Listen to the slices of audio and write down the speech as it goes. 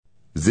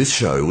This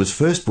show was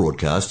first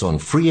broadcast on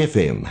Free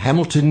FM,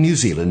 Hamilton, New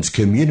Zealand's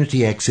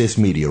community access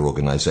media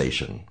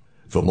organisation.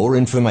 For more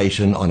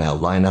information on our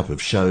lineup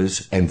of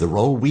shows and the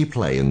role we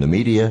play in the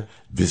media,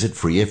 visit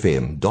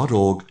freefm.org.nz.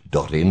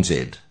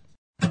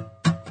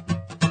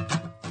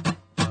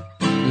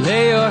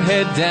 Lay your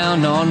head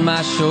down on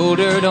my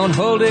shoulder, don't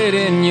hold it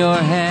in your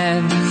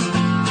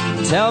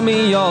hands. Tell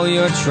me all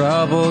your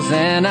troubles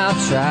and I'll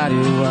try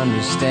to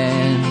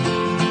understand.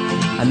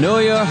 I know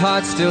your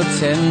heart's still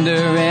tender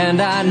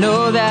and I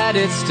know that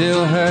it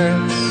still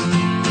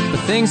hurts. But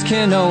things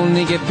can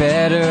only get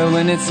better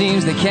when it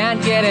seems they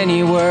can't get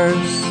any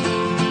worse.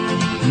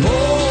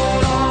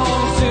 Hold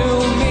on to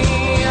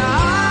me,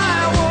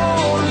 I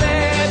won't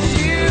let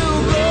you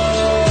go.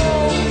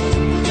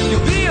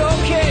 You'll be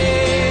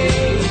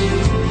okay,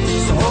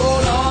 so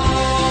hold on.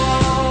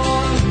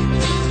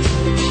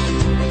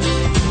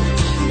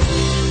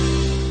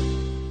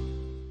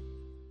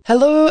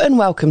 Hello and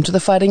welcome to the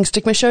Fighting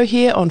Stigma Show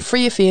here on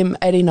Free FM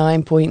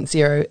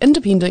 89.0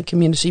 Independent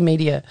Community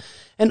Media,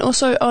 and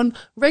also on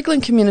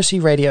Raglan Community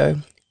Radio,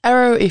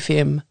 Arrow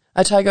FM,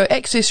 Otago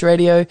Access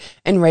Radio,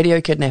 and Radio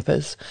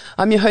Kidnappers.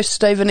 I'm your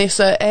host, Dave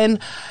Vanessa, and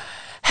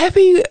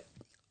happy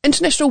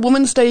International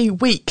Women's Day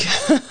week.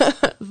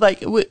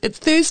 It's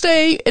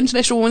Thursday,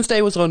 International Women's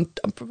Day was on,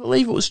 I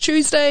believe it was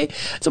Tuesday,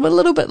 so I'm a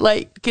little bit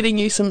late getting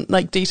you some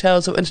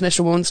details of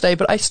International Women's Day,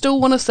 but I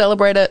still want to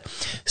celebrate it,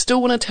 still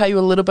want to tell you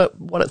a little bit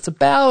what it's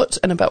about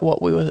and about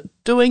what we were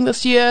doing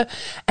this year,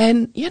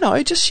 and,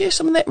 just share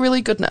some of that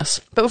really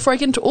goodness. But before I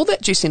get into all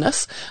that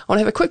juiciness, I want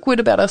to have a quick word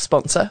about our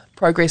sponsor,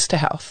 Progress to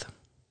Health.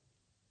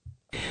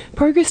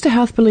 Progress to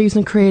Health believes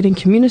in creating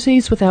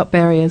communities without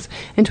barriers,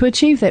 and to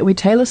achieve that we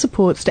tailor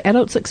supports to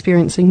adults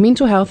experiencing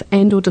mental health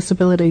and or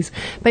disabilities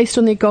based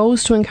on their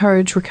goals to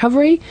encourage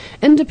recovery,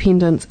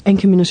 independence and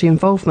community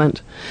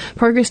involvement.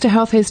 Progress to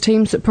Health has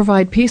teams that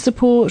provide peer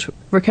support,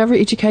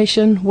 recovery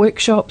education,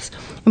 workshops,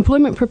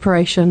 employment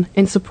preparation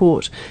and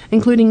support,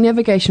 including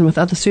navigation with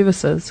other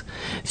services.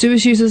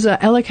 Service users are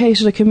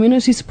allocated a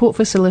community support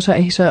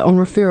facilitator on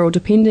referral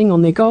depending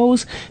on their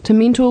goals to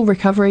mental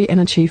recovery and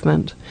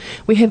achievement.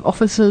 We have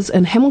offices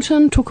in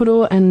Hamilton,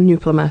 Tokoroa and New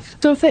Plymouth.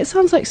 So if that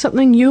sounds like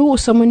something you or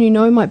someone you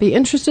know might be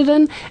interested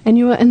in, and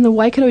you are in the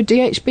Waikato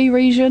DHB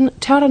region,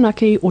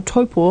 Taranaki or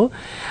Taupo,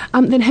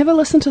 then have a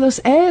listen to this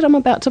ad I'm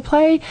about to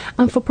play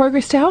for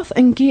Progress to Health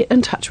and get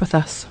in touch with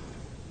us.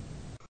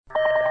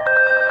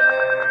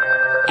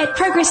 At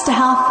Progress to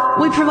Health,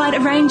 we provide a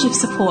range of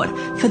support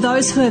for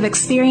those who have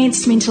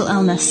experienced mental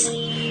illness.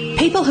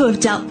 People who have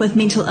dealt with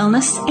mental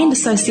illness and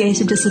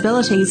associated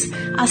disabilities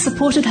are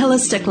supported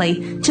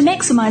holistically to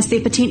maximise their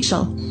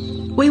potential.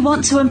 We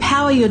want to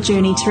empower your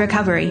journey to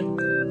recovery.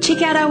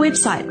 Check out our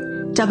website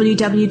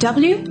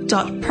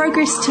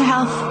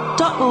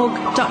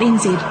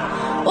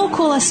www.progresstohealth.org.nz or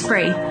call us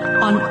free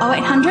on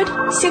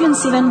 0800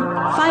 77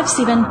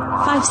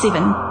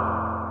 5757.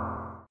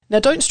 Now,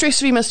 don't stress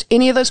if you missed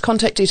any of those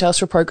contact details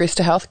for Progress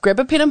to Health.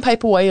 Grab a pen and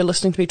paper while you're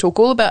listening to me talk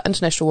all about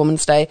International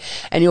Women's Day,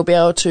 and you'll be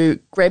able to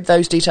grab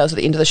those details at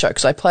the end of the show,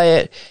 because I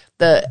play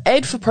the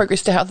ad for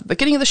Progress to Health at the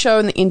beginning of the show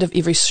and the end of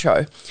every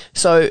show.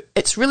 So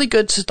it's really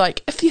good to,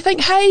 if you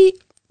think, hey,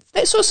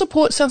 that sort of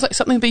support sounds like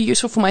something that would be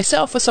useful for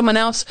myself or someone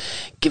else,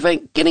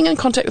 getting in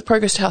contact with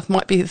Progress to Health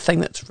might be the thing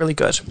that's really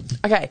good.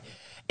 Okay,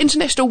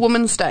 International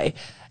Women's Day.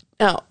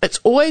 Now, it's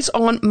always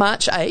on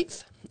March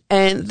 8th,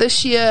 and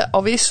this year,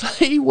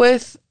 obviously,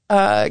 with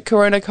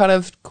Corona kind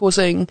of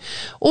causing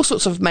all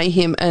sorts of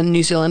mayhem in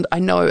New Zealand, I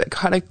know it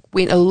kind of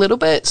went a little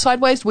bit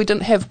sideways. We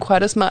didn't have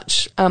quite as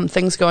much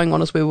things going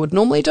on as we would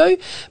normally do,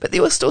 but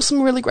there were still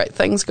some really great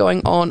things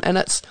going on, and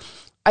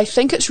I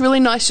think it's really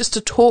nice just to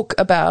talk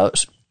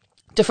about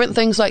different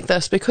things like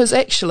this, because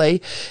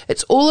actually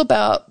it's all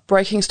about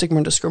breaking stigma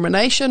and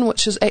discrimination,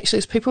 which is actually,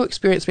 as people who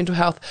experience mental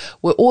health,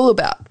 we're all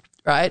about.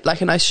 Right?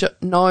 And I should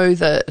know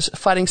that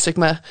fighting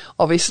stigma,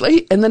 obviously,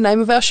 in the name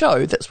of our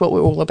show, that's what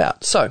we're all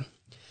about. So,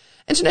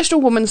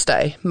 International Women's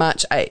Day,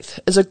 March 8th,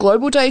 is a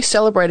global day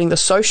celebrating the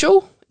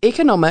social,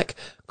 economic,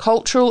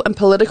 cultural and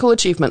political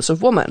achievements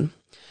of women.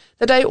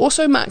 The day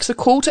also marks a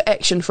call to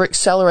action for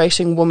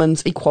accelerating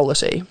women's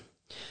equality.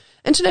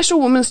 International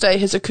Women's Day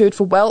has occurred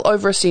for well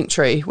over a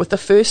century, with the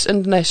first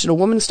International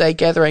Women's Day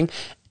gathering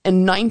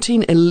in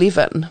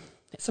 1911.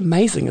 That's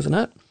amazing, isn't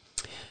it?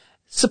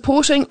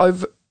 Supported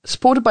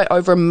by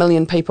over 1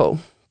 million people.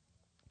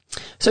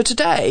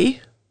 The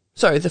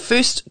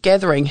first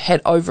gathering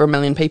had over 1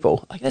 million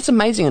people. That's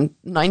amazing in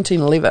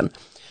 1911.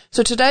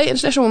 So today,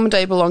 International Women's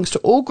Day belongs to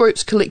all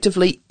groups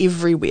collectively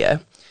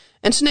everywhere.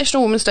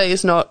 International Women's Day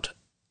is not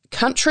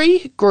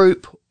country,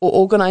 group, or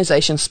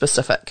organisation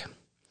specific.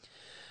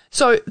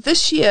 So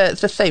this year,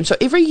 the theme, so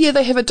every year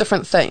they have a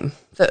different theme,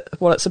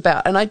 what it's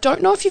about. And I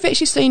don't know if you've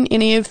actually seen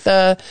any of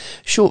the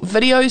short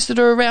videos that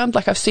are around.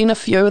 I've seen a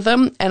few of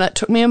them, and it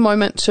took me a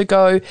moment to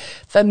go,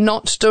 they're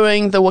not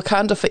doing the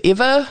Wakanda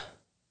Forever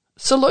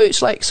salute.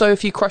 So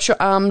if you cross your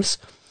arms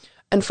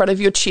in front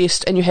of your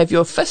chest and you have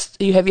your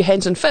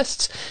hands in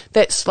fists,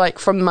 that's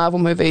from the Marvel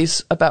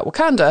movies about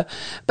Wakanda.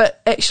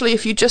 But actually,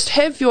 if you just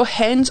have your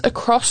hands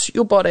across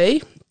your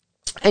body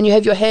and you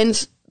have your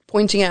hands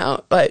pointing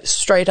out, like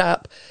straight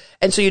up,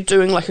 and so you're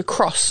doing like a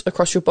cross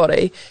across your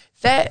body,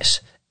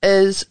 that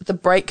is the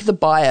break the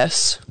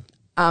bias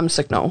arm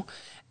signal.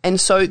 And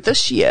so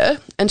this year,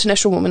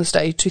 International Women's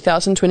Day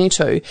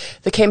 2022,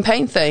 the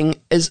campaign theme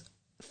is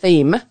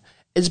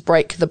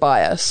break the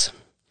bias.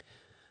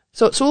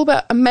 So it's all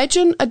about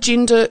imagine a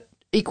gender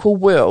equal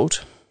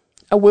world,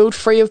 a world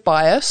free of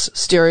bias,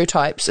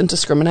 stereotypes and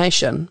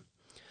discrimination,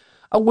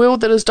 a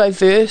world that is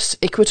diverse,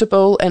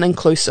 equitable and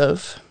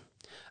inclusive,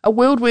 a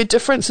world where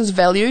difference is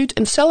valued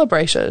and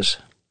celebrated.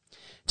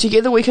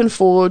 Together we can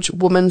forge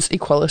women's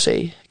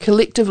equality.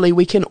 Collectively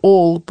we can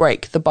all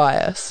break the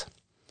bias.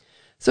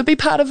 So be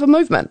part of a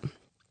movement.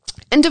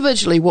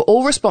 Individually, we're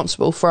all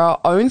responsible for our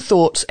own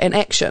thoughts and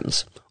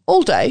actions,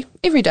 all day,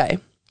 every day.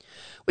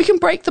 We can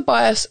break the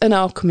bias in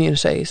our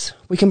communities.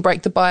 We can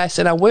break the bias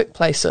in our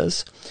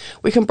workplaces.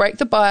 We can break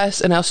the bias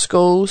in our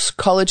schools,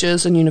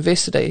 colleges and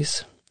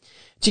universities.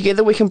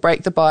 Together we can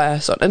break the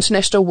bias on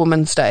International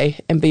Women's Day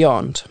and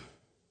beyond.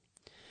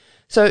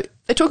 So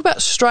they talk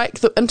about strike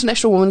the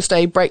International Women's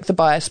Day break the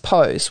bias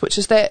pose, which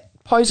is that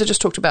pose I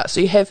just talked about.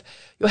 So you have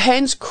your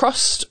hands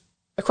crossed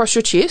across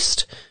your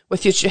chest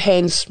with your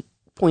hands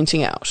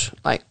pointing out,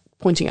 like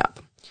pointing up.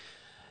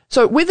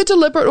 So whether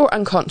deliberate or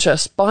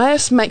unconscious,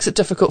 bias makes it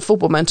difficult for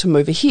women to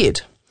move ahead.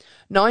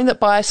 Knowing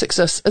that bias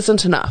exists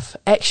isn't enough.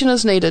 Action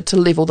is needed to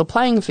level the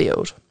playing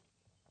field.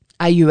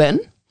 Are you in?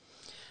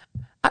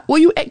 Will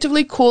you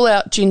actively call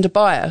out gender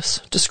bias,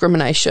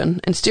 discrimination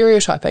and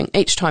stereotyping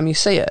each time you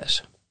see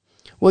it?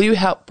 Will you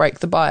help break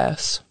the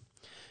bias?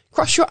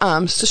 Cross your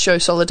arms to show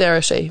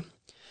solidarity.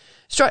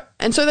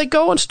 And so they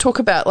go on to talk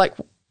about, like,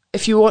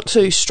 if you want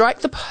to strike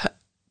the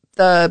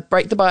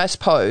break the bias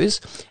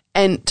pose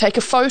and take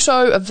a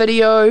photo, a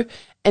video,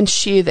 and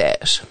share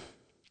that.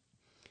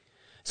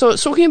 So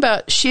it's talking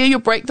about share your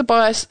break the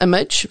bias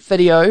image,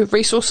 video,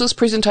 resources,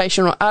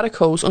 presentation, or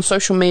articles on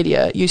social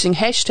media using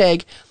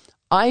hashtag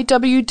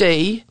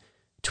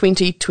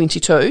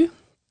IWD2022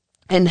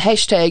 and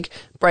hashtag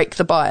break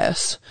the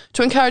bias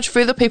to encourage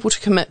further people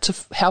to commit to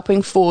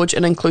helping forge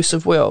an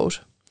inclusive world.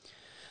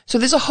 So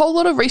there's a whole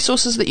lot of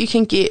resources that you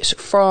can get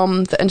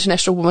from the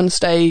International Women's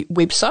Day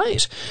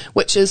website,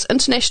 which is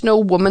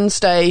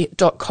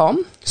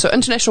internationalwomensday.com. So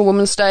International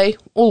Women's Day,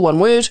 all one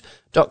word,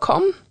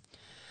 .com.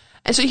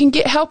 And so you can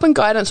get help and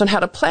guidance on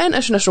how to plan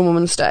International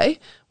Women's Day,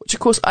 which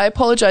of course I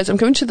apologise, I'm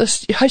going to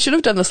this, I should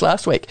have done this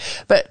last week,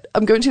 but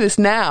I'm going to this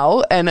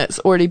now and it's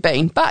already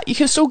been. But you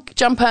can still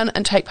jump in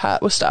and take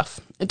part with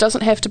stuff. It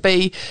doesn't have to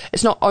be,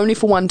 it's not only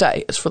for one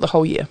day, it's for the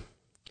whole year.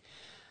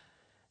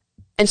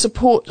 And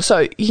support,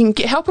 so you can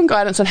get help and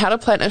guidance on how to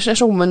plan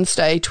International Women's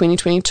Day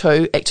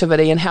 2022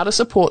 activity and how to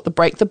support the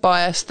Break the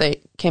Bias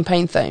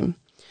campaign theme.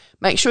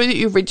 Make sure that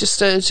you're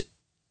registered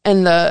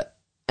in the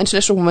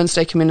International Women's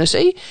Day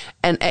community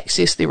and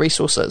access their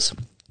resources.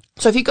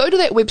 So if you go to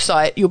that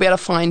website, you'll be able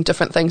to find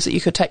different things that you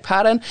could take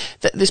part in.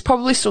 There's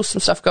probably still some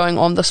stuff going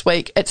on this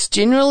week. It's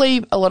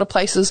generally, a lot of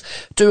places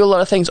do a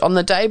lot of things on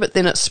the day, but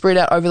then it's spread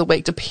out over the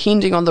week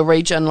depending on the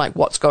region, like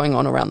what's going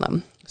on around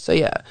them. So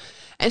yeah.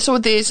 And so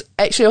there's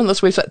actually on this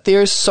website,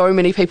 there is so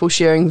many people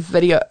sharing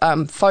video,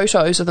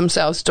 photos of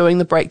themselves doing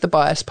the break the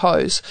bias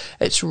pose.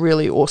 It's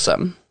really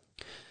awesome.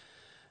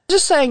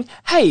 Just saying,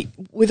 hey,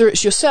 whether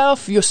it's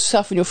yourself and your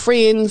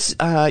friends,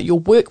 your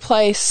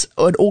workplace,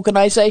 or an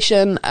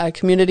organisation, a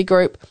community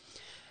group,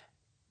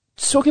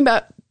 talking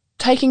about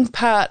taking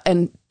part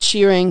and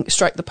cheering,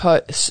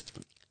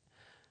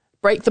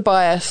 break the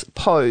bias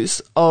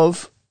pose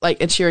of, like,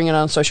 and sharing it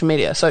on social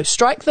media. So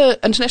strike the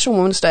International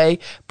Women's Day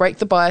break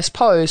the bias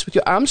pose with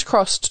your arms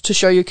crossed to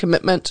show your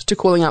commitment to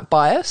calling out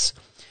bias,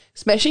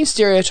 smashing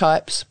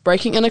stereotypes,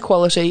 breaking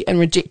inequality, and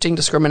rejecting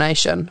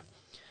discrimination.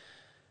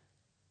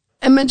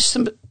 Image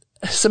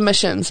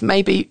submissions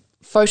may be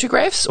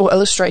photographs or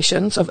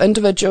illustrations of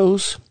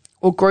individuals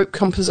or group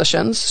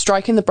compositions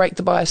striking the break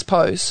the bias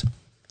pose.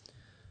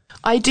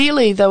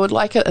 Ideally, they would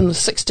like it in the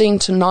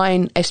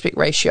 16:9 aspect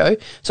ratio,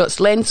 so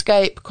it's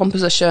landscape,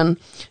 composition,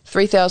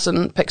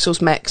 3,000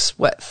 pixels max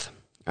width,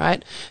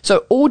 right?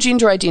 So all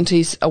gender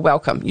identities are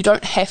welcome. You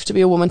don't have to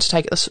be a woman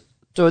to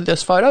do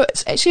this photo.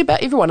 It's actually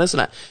about everyone, isn't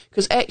it?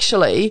 Because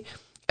actually,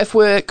 if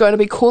we're going to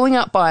be calling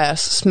out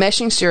bias,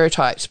 smashing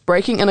stereotypes,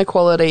 breaking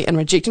inequality, and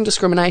rejecting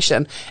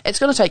discrimination, it's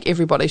going to take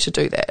everybody to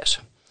do that.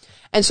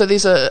 And so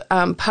there's a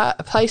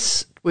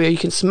place where you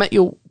can submit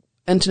your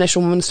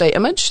International Women's Day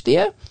image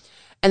there.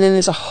 And then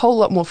there's a whole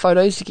lot more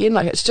photos again,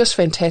 like it's just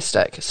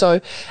fantastic. So,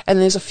 and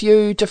there's a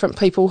few different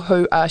people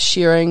who are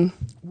sharing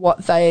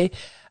what they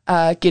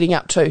are getting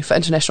up to for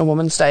International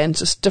Women's Day and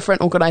just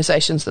different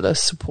organisations that are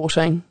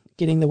supporting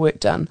getting the work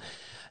done.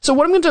 So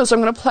what I'm going to do is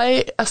I'm going to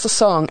play us a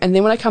song, and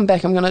then when I come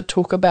back I'm going to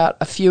talk about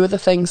a few of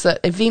the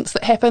events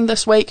that happened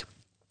this week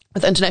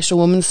with International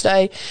Women's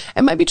Day,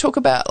 and maybe talk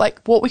about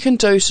like what we can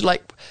do to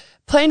like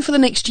plan for the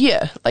next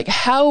year. Like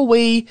how are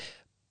we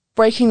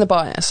breaking the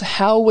bias?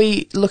 How are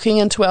we looking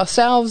into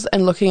ourselves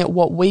and looking at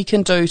what we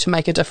can do to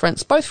make a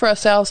difference, both for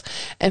ourselves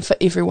and for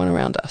everyone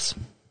around us?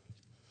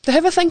 So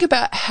have a think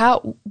about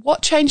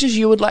what changes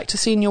you would like to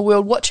see in your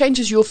world, what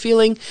changes you're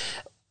feeling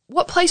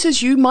what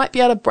places you might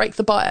be able to break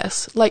the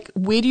bias. Like,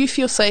 where do you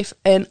feel safe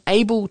and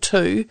able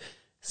to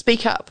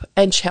speak up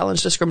and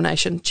challenge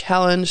discrimination,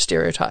 challenge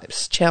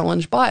stereotypes,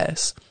 challenge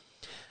bias?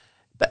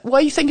 But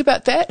while you think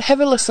about that, have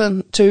a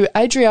listen to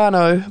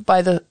Adriano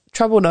by the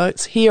Trouble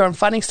Notes here on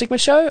Fighting Stigma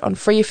Show on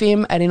Free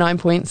FM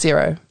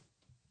 89.0.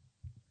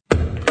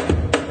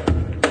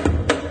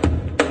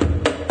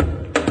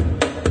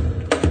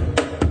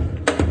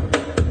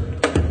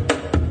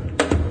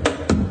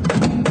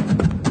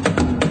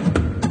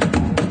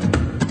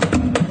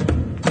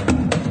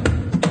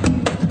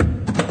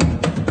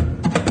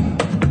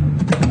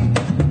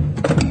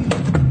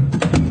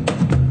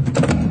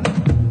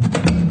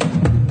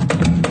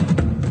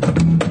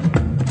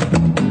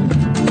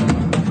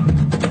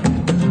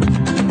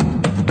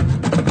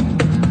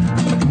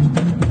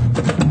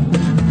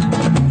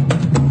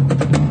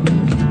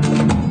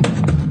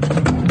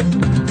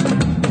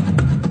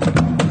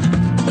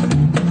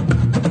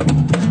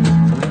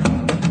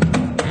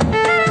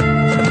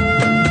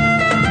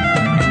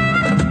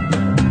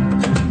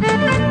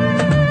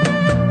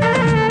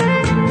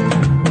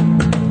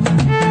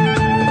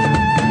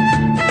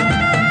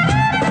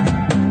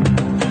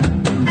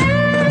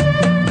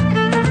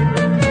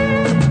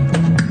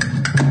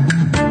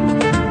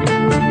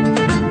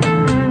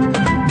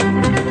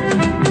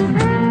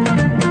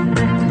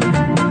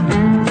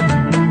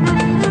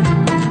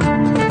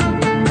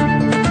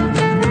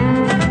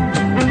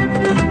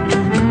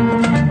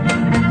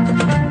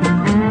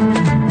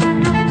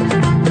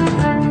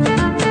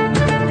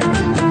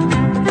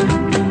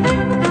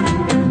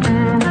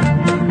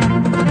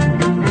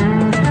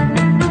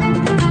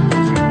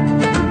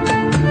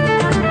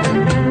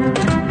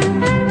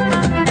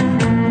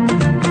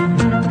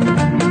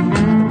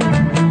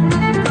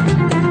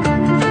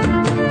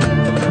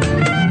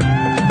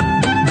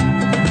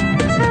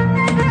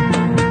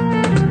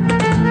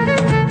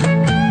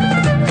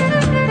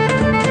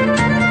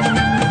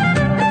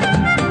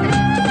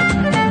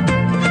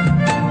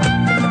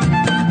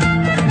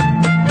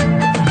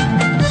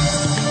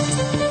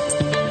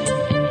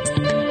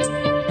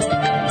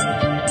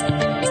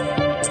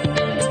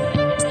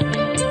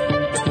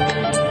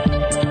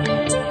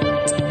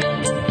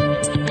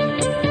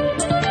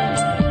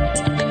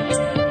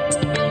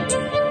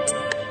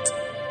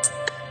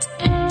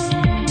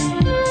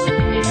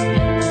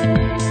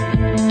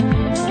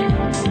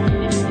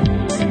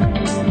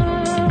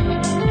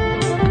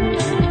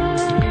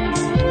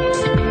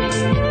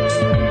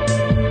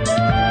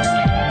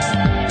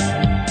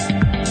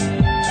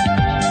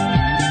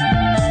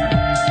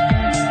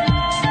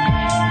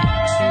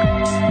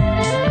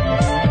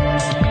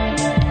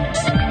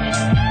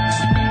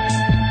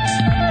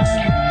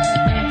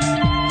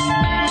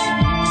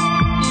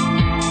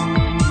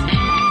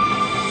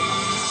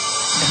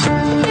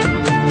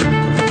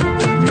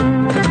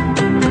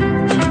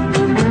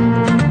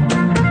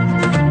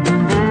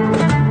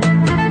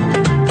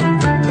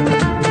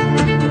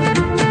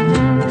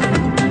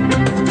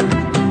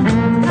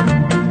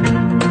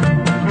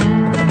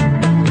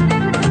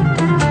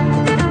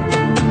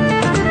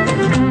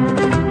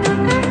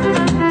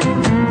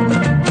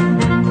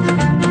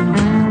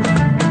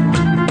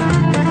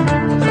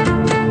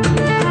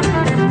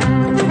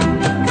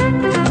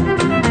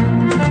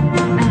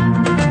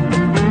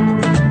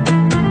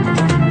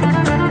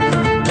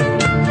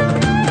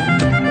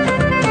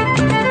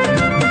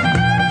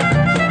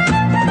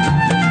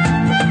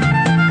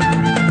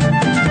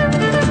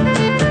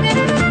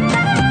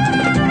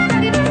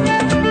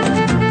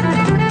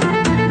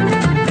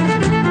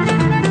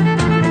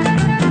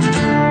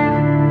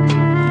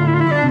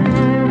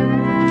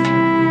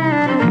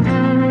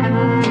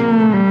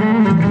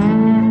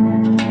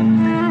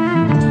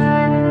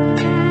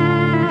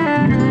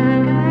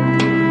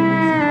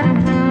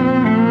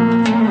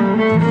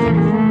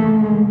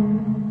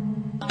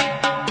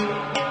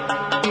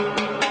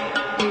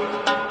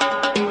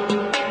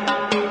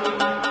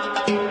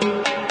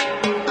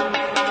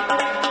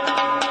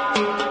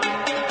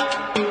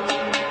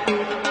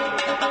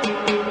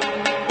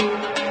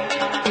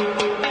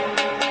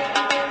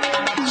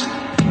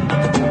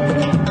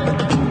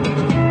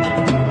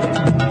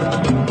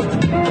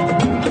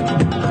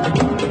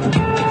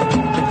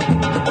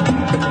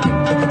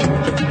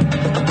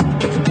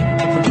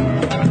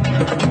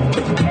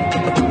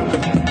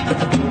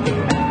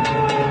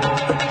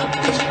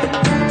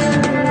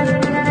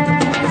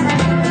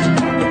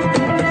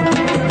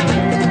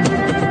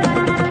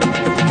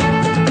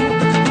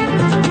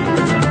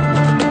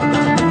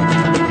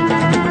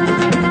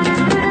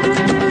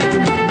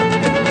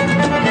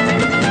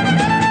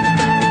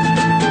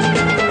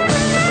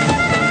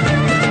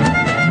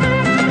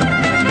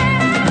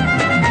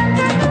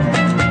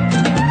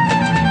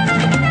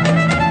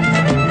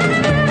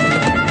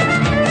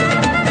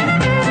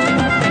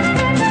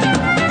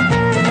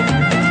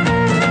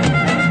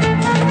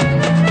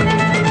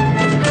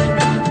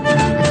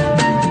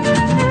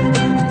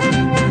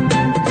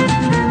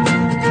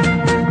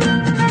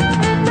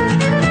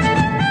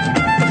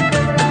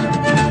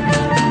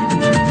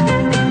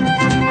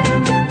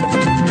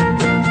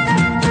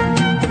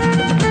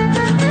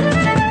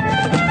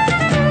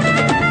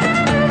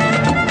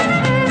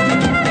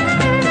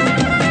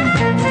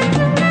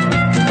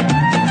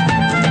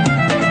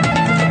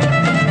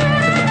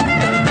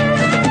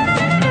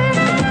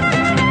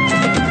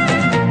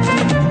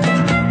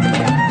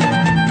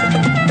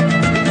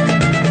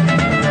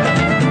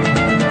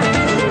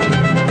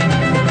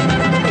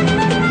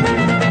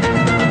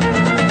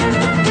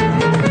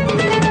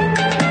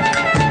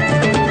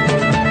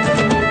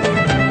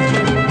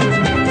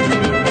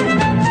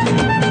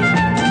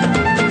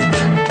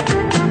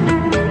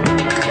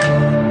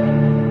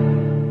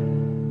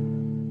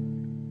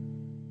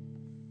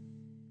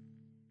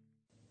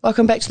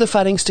 Welcome back to the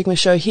Fighting Stigma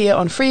Show here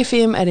on Free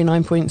FM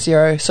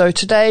 89.0. So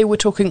today we're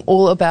talking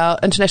all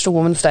about International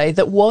Women's Day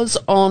that was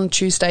on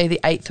Tuesday the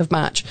 8th of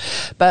March.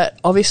 But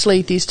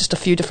obviously there's just a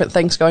few different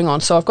things going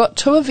on. So I've got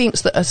two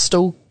events that are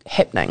still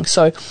happening.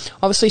 So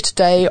obviously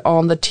today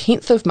on the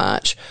 10th of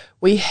March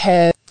we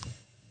have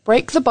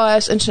Break the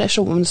Bias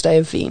International Women's Day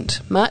event,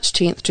 March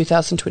 10th,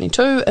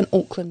 2022 in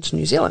Auckland,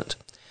 New Zealand.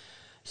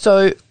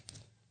 So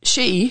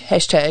She,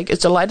 hashtag, is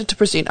delighted to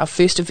present our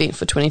first event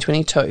for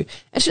 2022.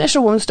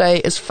 International Women's Day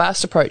is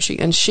fast approaching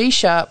and She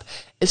Sharp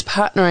is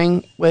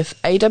partnering with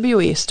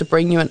AWS to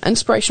bring you an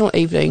inspirational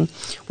evening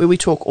where we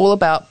talk all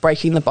about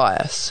breaking the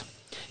bias.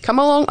 Come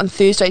along on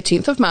Thursday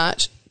 10th of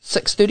March,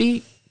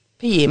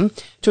 6:30pm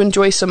to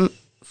enjoy some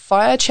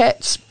fire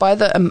chats by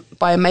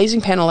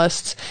amazing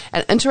panellists,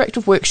 an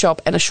interactive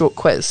workshop and a short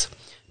quiz.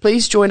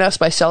 Please join us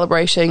by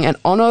celebrating and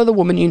honour the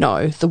woman you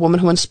know, the woman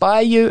who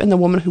inspire you and the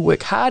woman who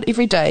work hard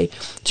every day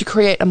to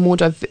create more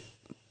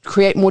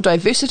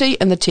diversity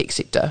in the tech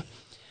sector.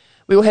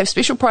 We will have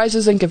special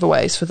prizes and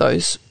giveaways for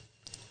those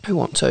who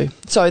want to.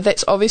 So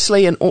that's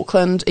obviously an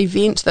Auckland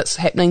event that's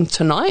happening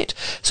tonight.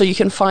 So you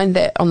can find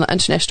that on the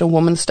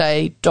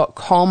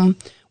internationalwomansday.com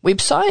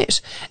website,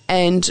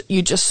 and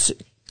you just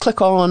click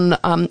on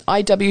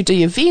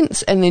IWD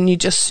events and then you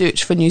just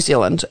search for New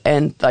Zealand,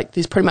 and like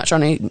there's pretty much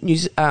only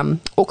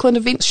Auckland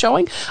events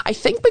showing. I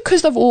think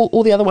because they've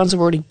all the other ones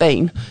have already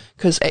been,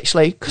 because I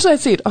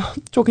said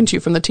talking to you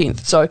from the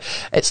 10th, so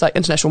it's like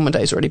International Women's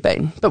Day's already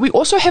been. But we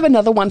also have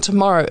another one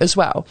tomorrow as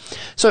well.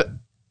 So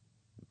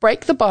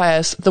Break the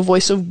Bias, the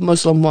Voice of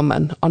Muslim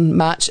Women on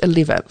March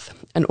 11th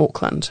in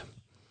Auckland.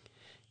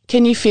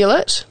 Can you feel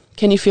it?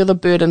 Can you feel the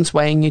burdens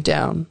weighing you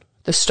down?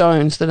 The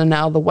stones that are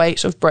now the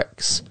weight of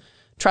bricks.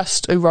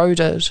 Trust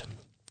eroded,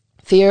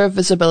 fear of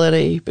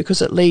visibility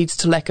because it leads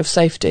to lack of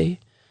safety.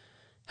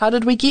 How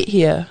did we get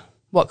here?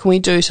 What can we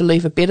do to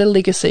leave a better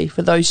legacy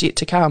for those yet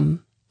to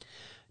come?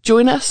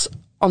 Join us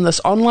on this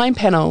online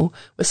panel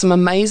with some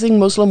amazing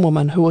Muslim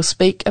women who will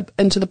speak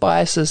into the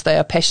biases they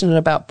are passionate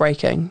about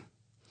breaking.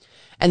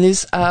 And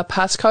there's a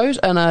passcode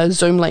and a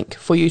Zoom link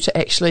for you to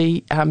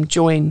actually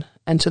join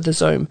into the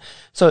Zoom.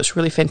 So it's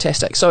really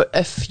fantastic. So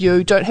if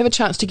you don't have a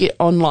chance to get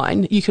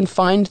online, you can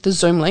find the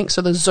Zoom link.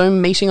 So the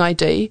Zoom meeting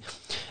ID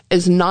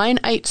is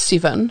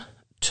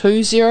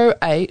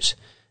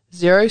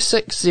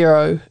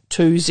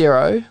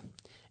 987-208-06020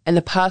 and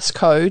the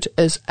passcode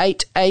is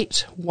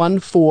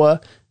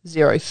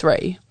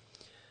 881403.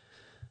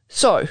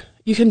 So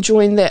you can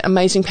join that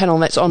amazing panel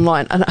that's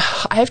online. And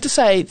I have to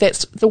say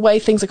that's the way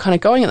things are kind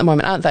of going at the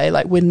moment, aren't they?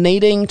 Like we're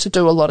needing to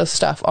do a lot of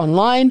stuff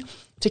online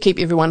to keep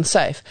everyone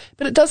safe.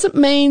 But it doesn't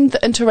mean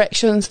the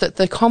interactions, that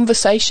the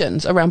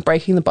conversations around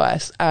breaking the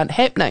bias aren't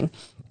happening.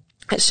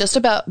 It's just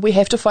about we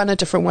have to find a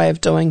different way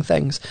of doing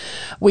things.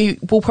 We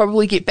will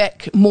probably get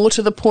back more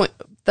to the part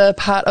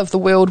of the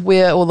world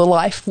where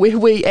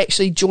we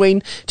actually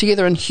join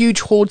together in huge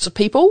hordes of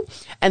people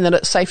and that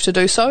it's safe to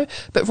do so.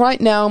 But right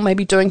now,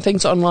 maybe doing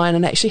things online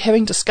and actually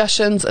having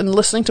discussions and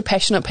listening to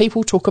passionate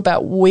people talk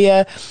about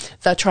where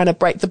they're trying to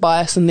break the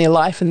bias in their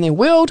life and their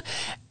world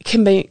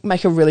can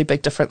make a really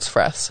big difference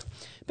for us.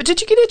 But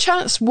did you get a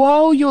chance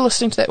while you were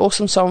listening to that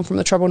awesome song from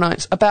the Trouble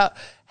Nights about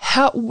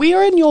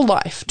where in your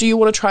life do you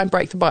want to try and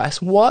break the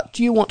bias? What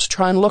do you want to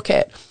try and look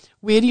at?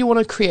 Where do you want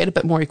to create a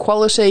bit more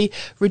equality,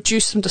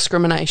 reduce some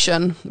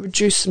discrimination,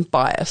 reduce some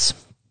bias?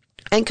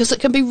 And because it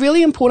can be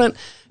really important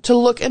to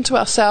look into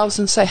ourselves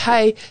and say,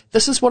 hey,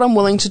 this is what I'm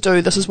willing to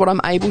do, this is what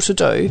I'm able to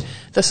do,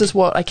 this is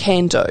what I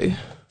can do.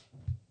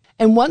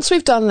 And once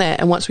we've done that,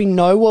 and once we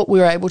know what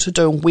we're able to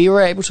do and where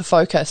we're able to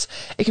focus,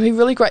 it can be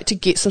really great to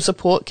get some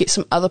support, get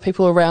some other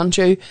people around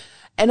you,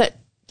 and it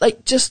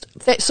just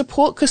that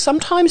support, because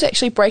sometimes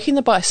actually breaking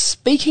the bias,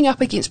 speaking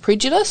up against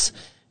prejudice,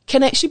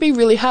 can actually be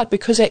really hard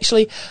because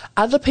actually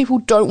other people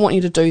don't want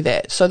you to do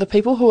that. So the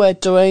people who are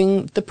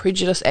doing the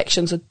prejudice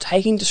actions or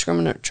taking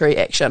discriminatory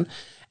action,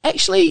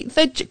 actually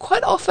they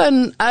quite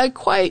often are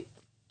quite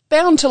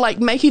bound to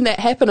making that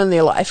happen in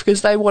their life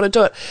because they want to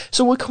do it.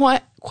 So we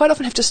quite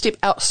often have to step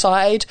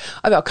outside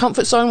of our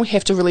comfort zone. We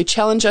have to really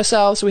challenge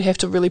ourselves. We have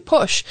to really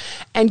push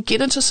and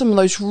get into some of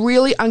those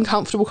really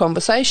uncomfortable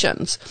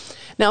conversations.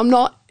 Now, I'm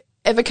not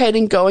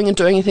advocating going and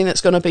doing anything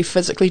that's going to be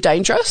physically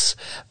dangerous,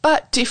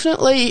 but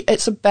definitely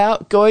it's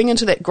about going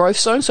into that growth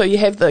zone. So you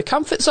have the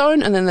comfort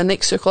zone, and then the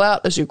next circle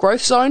out is your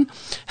growth zone,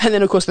 and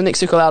then of course the next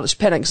circle out is your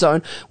panic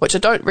zone, which I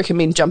don't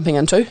recommend jumping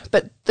into.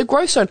 But the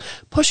growth zone,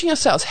 pushing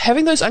ourselves,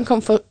 having those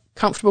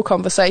uncomfortable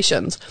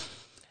conversations.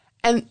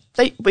 And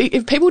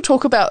if people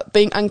talk about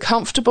being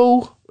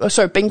comfortable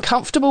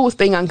with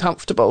being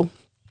uncomfortable.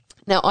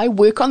 Now, I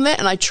work on that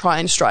and I try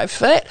and strive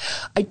for that.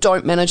 I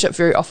don't manage it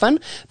very often,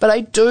 but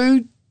I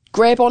do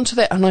grab onto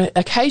that on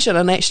occasion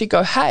and actually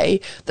go, hey,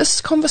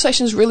 this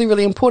conversation is really,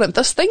 really important.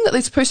 This thing that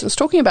this person's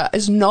talking about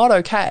is not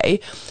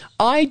okay.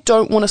 I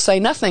don't want to say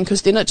nothing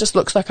because then it just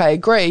looks like I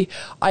agree.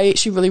 I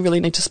actually really, really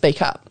need to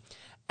speak up.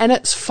 And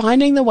it's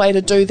finding the way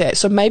to do that.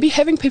 So maybe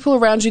having people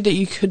around you that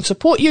you can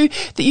support you,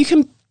 that you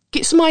can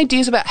get some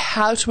ideas about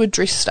how to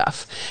address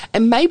stuff.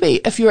 And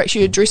maybe if you're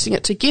actually addressing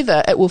it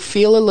together, it will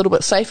feel a little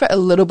bit safer, a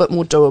little bit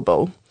more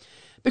doable.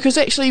 Because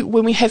actually,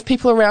 when we have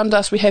people around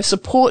us, we have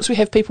supports, we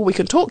have people we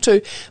can talk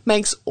to,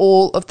 makes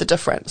all of the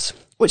difference.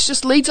 Which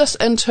just leads us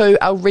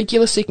into our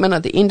regular segment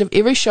at the end of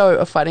every show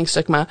of Fighting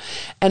Stigma,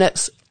 and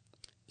it's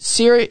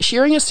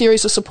sharing a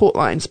series of support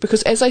lines.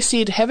 Because as I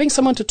said, having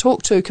someone to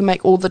talk to can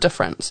make all the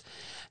difference.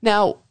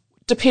 Now,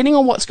 depending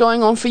on what's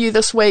going on for you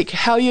this week,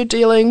 how you're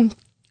dealing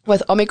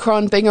with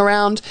Omicron being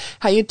around,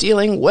 how you're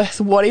dealing with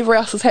whatever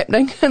else is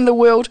happening in the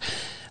world,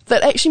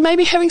 that actually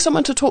maybe having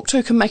someone to talk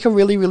to can make a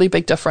really, really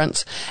big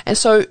difference. And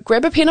so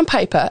grab a pen and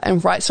paper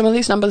and write some of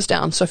these numbers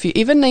down. So if you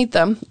ever need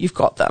them, you've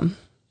got them.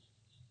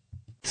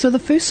 So the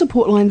first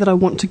support line that I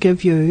want to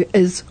give you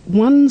is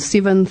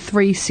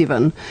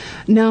 1737.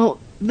 Now,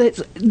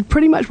 that's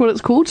pretty much what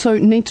it's called, so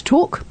Need to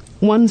Talk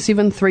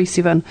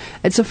 1737.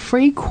 It's a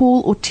free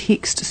call or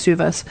text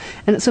service,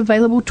 and it's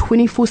available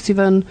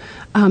 24/7,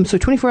 so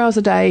 24 hours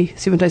a day,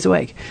 7 days a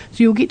week.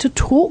 So you'll get to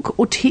talk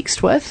or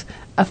text with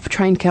a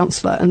trained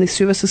counsellor, and this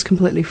service is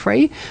completely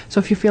free.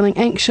 So if you're feeling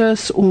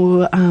anxious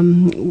or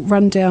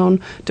run down,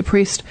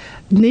 depressed,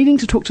 needing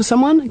to talk to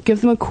someone,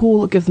 give them a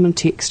call or give them a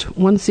text,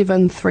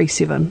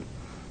 1737.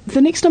 The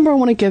next number I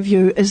want to give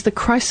you is the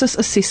Crisis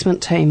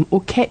Assessment Team,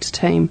 or CAT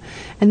team,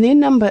 and their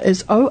number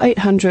is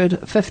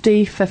 0800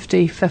 50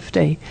 50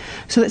 50.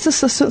 So that's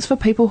assistance for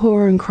people who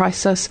are in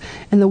crisis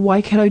in the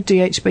Waikato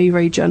DHB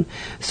region.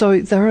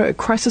 So they're a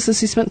crisis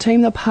assessment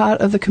team, they're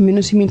part of the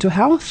community mental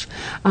health,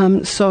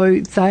 so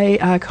they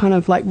are kind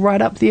of like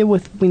right up there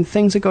with when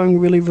things are going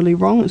really, really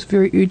wrong. It's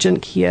very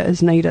urgent care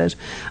is needed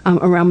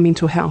around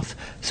mental health.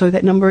 So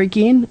that number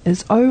again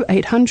is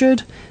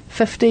 0800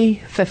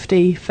 50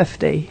 50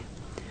 50.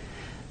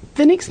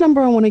 The next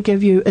number I want to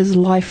give you is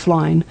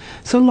Lifeline.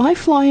 So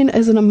Lifeline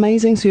is an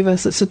amazing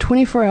service. It's a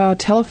 24-hour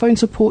telephone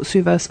support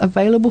service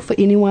available for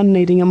anyone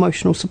needing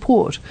emotional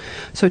support.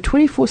 So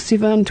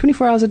 24/7,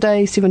 24 hours a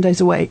day, 7 days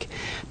a week.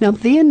 Now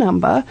their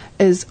number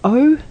is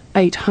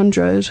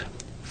 0800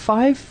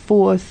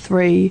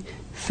 543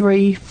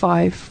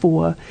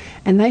 354,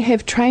 and they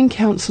have trained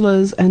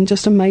counsellors and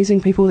just amazing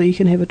people that you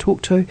can have a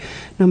talk to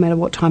no matter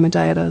what time of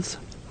day it is.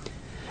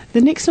 The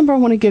next number I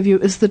want to give you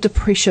is the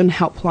Depression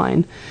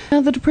Helpline.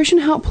 Now, the Depression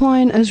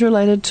Helpline is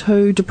related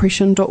to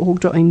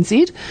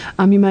depression.org.nz.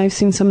 You may have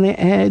seen some of their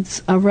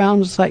ads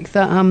around, it's like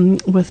the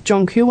with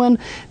John Kirwan.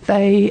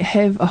 They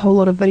have a whole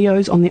lot of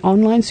videos on the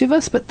online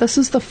service, but this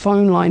is the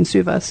phone line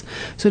service.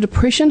 So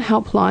Depression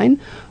Helpline,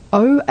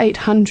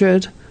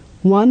 0800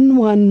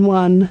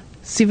 111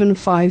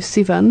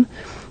 757.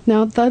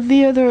 Now,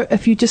 they're there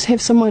if you just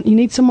have someone, you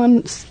need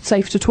someone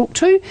safe to talk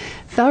to.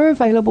 They're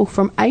available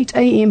from 8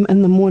 a.m.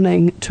 in the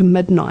morning to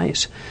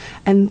midnight.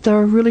 And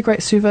they're a really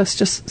great service,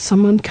 just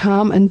someone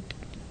calm and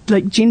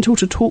like gentle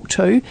to talk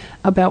to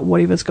about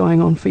whatever's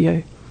going on for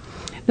you.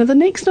 Now, the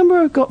next number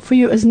I've got for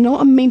you is not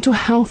a mental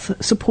health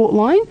support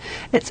line.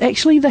 It's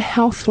actually the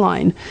Health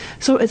Line.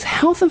 So it's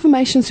health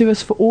information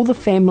service for all the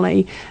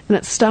family, and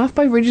it's staffed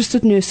by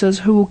registered nurses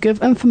who will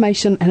give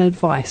information and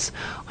advice.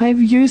 I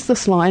have used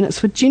this line. It's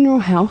for general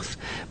health,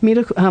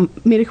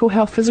 medical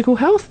health, physical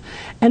health,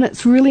 and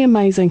it's really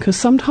amazing because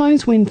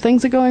sometimes when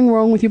things are going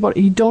wrong with your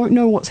body, you don't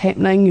know what's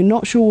happening, you're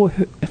not sure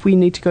if we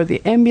need to go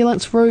the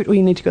ambulance route or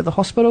you need to go to the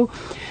hospital.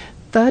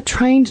 They're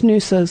trained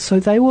nurses, so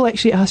they will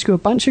actually ask you a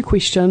bunch of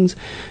questions.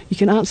 You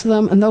can answer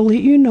them and they'll let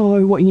you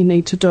know what you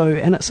need to do,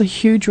 and it's a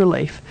huge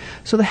relief.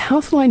 So the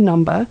Healthline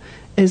number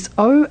is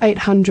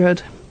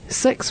 0800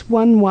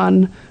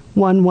 611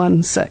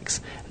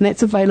 116, and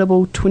that's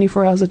available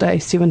 24 hours a day,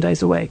 7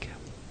 days a week.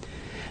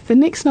 The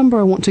next number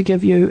I want to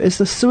give you is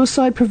the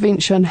Suicide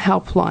Prevention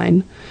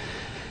Helpline.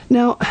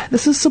 Now,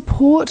 this is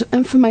support,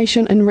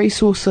 information and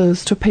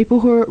resources to people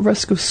who are at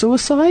risk of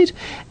suicide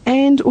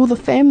and or the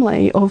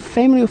family or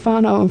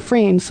whānau and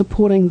friends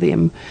supporting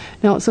them.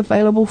 Now, it's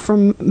available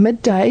from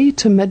midday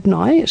to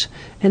midnight,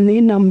 and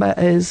their number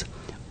is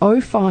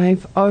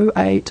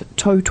 0508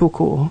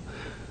 Tautoko,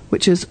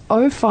 which is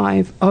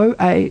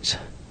 0508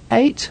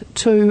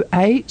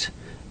 828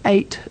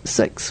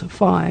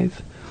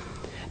 865.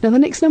 Now, the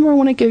next number I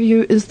want to give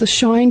you is the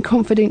Shine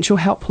Confidential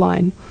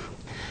Helpline.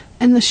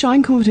 And the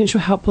Shine Confidential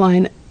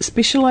Helpline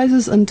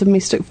specialises in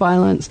domestic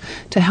violence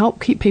to help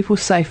keep people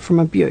safe from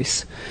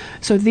abuse.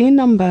 So their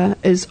number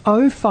is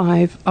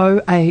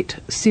 0508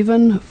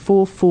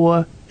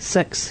 744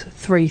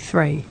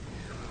 633.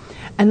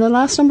 And the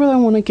last number I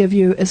want to give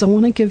you is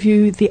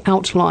the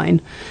Outline.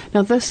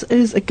 Now, this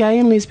is a Gay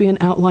and Lesbian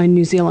Outline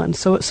New Zealand.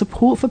 So it's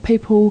support for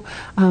people,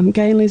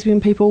 gay and lesbian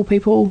people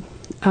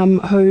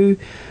who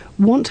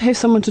want to have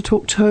someone to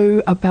talk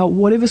to about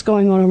whatever's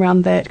going on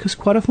around that, because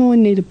quite often we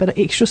need a bit of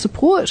extra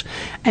support,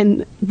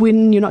 and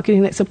when you're not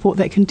getting that support,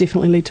 that can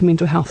definitely lead to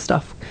mental health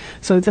stuff.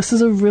 So this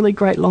is a really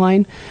great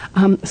line.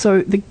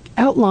 So the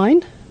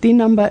Outline, their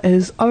number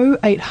is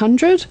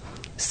 0800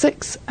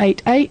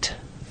 688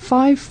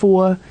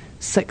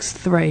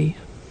 5463.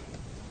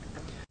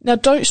 Now,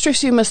 don't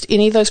stress you missed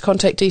any of those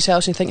contact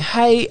details and you think,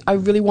 hey, I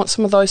really want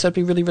some of those. That'd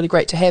be really, really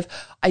great to have.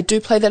 I do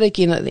play that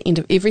again at the end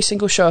of every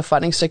single show of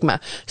Fighting Stigma.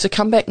 So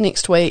come back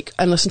next week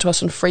and listen to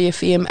us on Free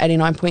FM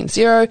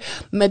 89.0,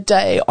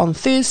 midday on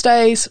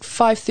Thursdays,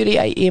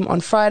 5:30am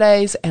on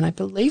Fridays, and I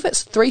believe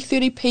it's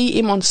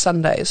 3:30pm on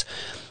Sundays.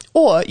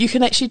 Or you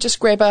can actually just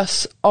grab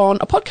us on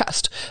a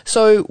podcast.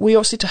 So we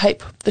obviously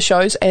tape the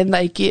shows and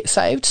they get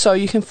saved. So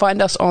you can find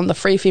us on the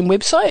Free FM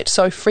website,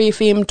 so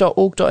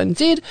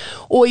freefm.org.nz,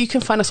 or you can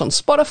find us on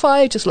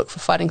Spotify, just look for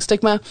Fighting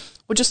Stigma,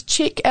 or just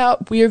check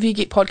out wherever you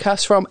get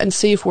podcasts from and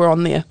see if we're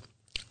on there.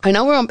 I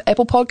know we're on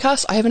Apple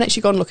Podcasts. I haven't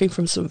actually gone looking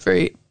from some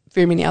very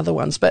many other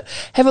ones, but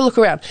have a look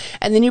around.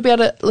 And then you'll be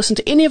able to listen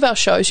to any of our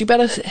shows.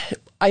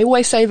 I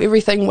always save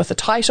everything with a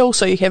title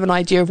so you have an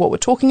idea of what we're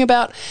talking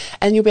about,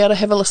 and you'll be able to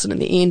have a listen at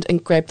the end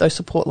and grab those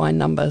support line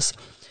numbers.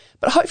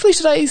 But hopefully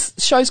today's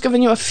show's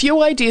given you a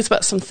few ideas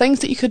about some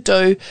things that you could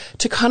do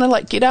to kind of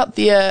like get out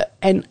there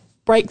and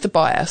break the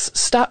bias,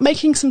 start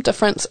making some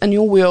difference in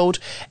your world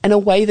in a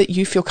way that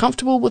you feel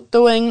comfortable with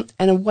doing,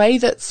 and a way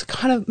that's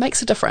kind of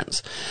makes a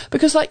difference.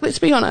 Because, like, let's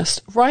be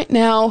honest, right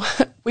now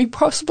we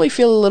possibly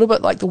feel a little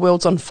bit like the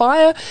world's on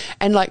fire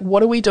and like,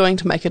 what are we doing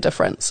to make a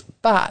difference?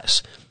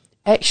 But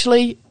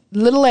actually,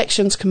 little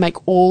actions can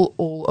make all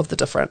of the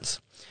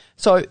difference.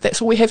 So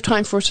that's all we have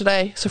time for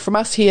today. So from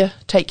us here,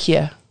 take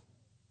care.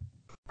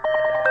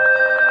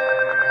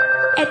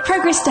 At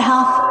Progress to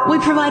Health, we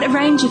provide a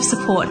range of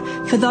support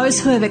for those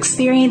who have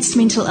experienced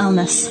mental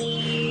illness.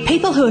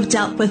 People who have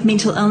dealt with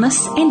mental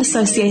illness and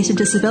associated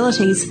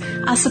disabilities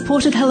are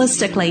supported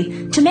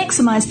holistically to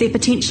maximise their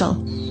potential.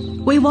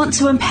 We want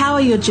to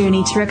empower your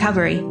journey to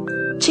recovery.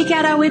 Check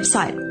out our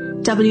website,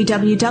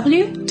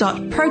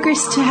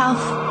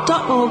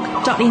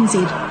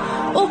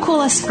 www.progresstohealth.org.nz, or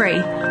call us free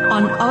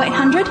on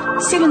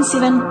 0800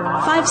 77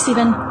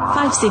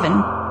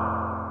 5757.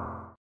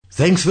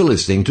 Thanks for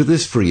listening to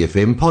this Free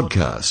FM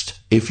podcast.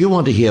 If you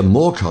want to hear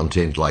more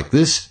content like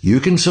this,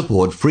 you can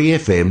support Free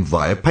FM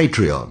via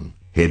Patreon.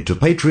 Head to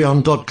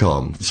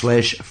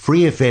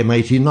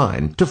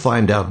patreon.com/freefm89 to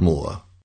find out more.